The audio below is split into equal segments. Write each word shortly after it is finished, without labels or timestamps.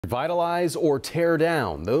Revitalize or tear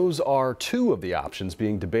down. Those are two of the options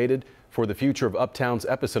being debated for the future of Uptown's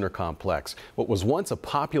Epicentre complex. What was once a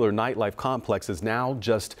popular nightlife complex is now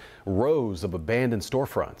just rows of abandoned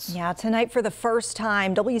storefronts. Yeah, tonight for the first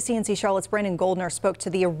time, WCNC Charlotte's Brandon Goldner spoke to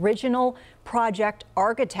the original project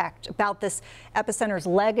architect about this Epicentre's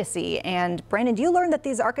legacy. And Brandon, you learned that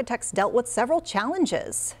these architects dealt with several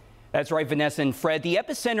challenges. That's right, Vanessa and Fred. The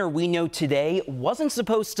Epicenter we know today wasn't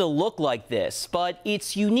supposed to look like this, but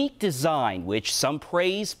its unique design, which some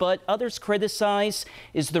praise but others criticize,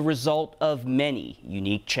 is the result of many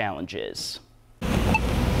unique challenges.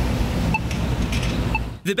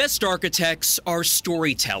 The best architects are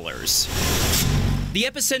storytellers. The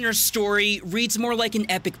Epicenter's story reads more like an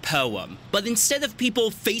epic poem, but instead of people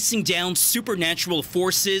facing down supernatural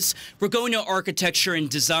forces, Ragona Architecture and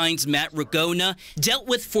Design's Matt Ragona dealt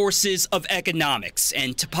with forces of economics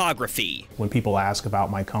and topography. When people ask about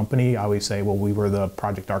my company, I always say, well, we were the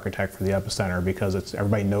project architect for the Epicenter because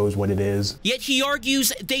everybody knows what it is. Yet he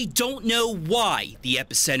argues they don't know why the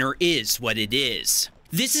Epicenter is what it is.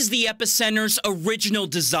 This is the Epicenter's original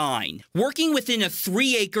design. Working within a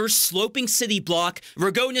 3-acre sloping city block,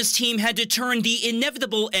 Ragona's team had to turn the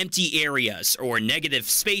inevitable empty areas, or negative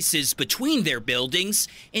spaces between their buildings,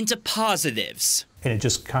 into positives. And it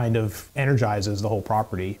just kind of energizes the whole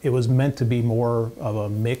property. It was meant to be more of a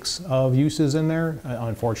mix of uses in there.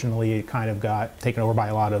 Unfortunately, it kind of got taken over by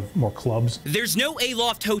a lot of more clubs. There's no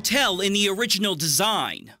A-loft hotel in the original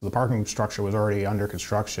design. The parking structure was already under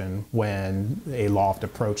construction when A-loft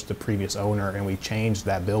approached the previous owner, and we changed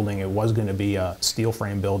that building. It was going to be a steel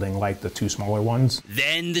frame building like the two smaller ones.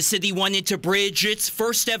 Then the city wanted to bridge its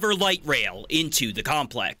first ever light rail into the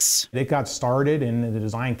complex. It got started and the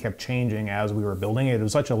design kept changing as we were building. It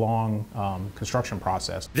was such a long construction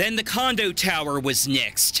process. Then the condo tower was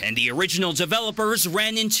nixed, and the original developers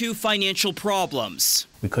ran into financial problems.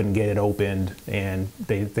 We couldn't get it opened, and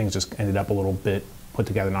things just ended up a little bit put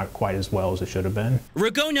together not quite as well as it should have been.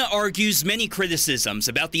 Ragona argues many criticisms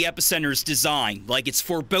about the Epicenter's design, like its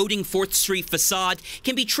foreboding 4th Street facade,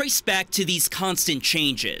 can be traced back to these constant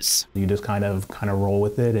changes. You just kind of roll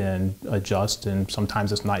with it and adjust, and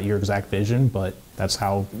sometimes it's not your exact vision, but that's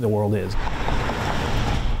how the world is.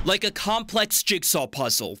 Like a complex jigsaw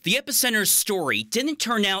puzzle, the Epicenter's story didn't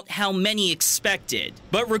turn out how many expected.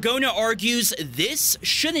 But Ragona argues this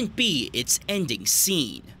shouldn't be its ending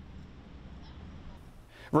scene.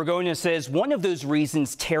 Ragona says one of those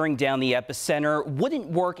reasons tearing down the Epicenter wouldn't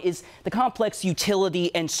work is the complex utility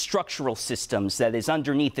and structural systems that is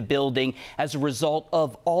underneath the building as a result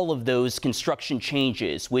of all of those construction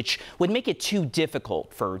changes, which would make it too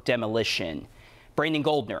difficult for demolition. Brandon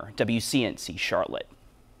Goldner, WCNC Charlotte.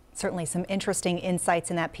 Certainly some interesting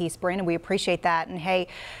insights in that piece, Brandon. We appreciate that. And hey,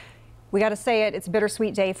 we got to say it, it's a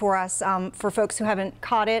bittersweet day for us. For folks who haven't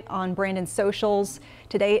caught it on Brandon's socials,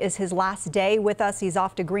 today is his last day with us. He's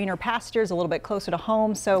off to greener pastures, a little bit closer to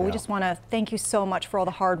home. So we just want to thank you so much for all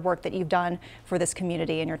the hard work that you've done for this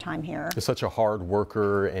community and your time here. You're such a hard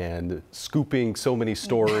worker and scooping so many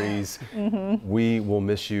stories. We will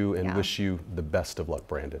miss you and wish you the best of luck,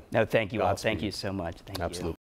 Brandon. No, thank you all. Godspeed. Thank you so much. Thank you. Absolutely.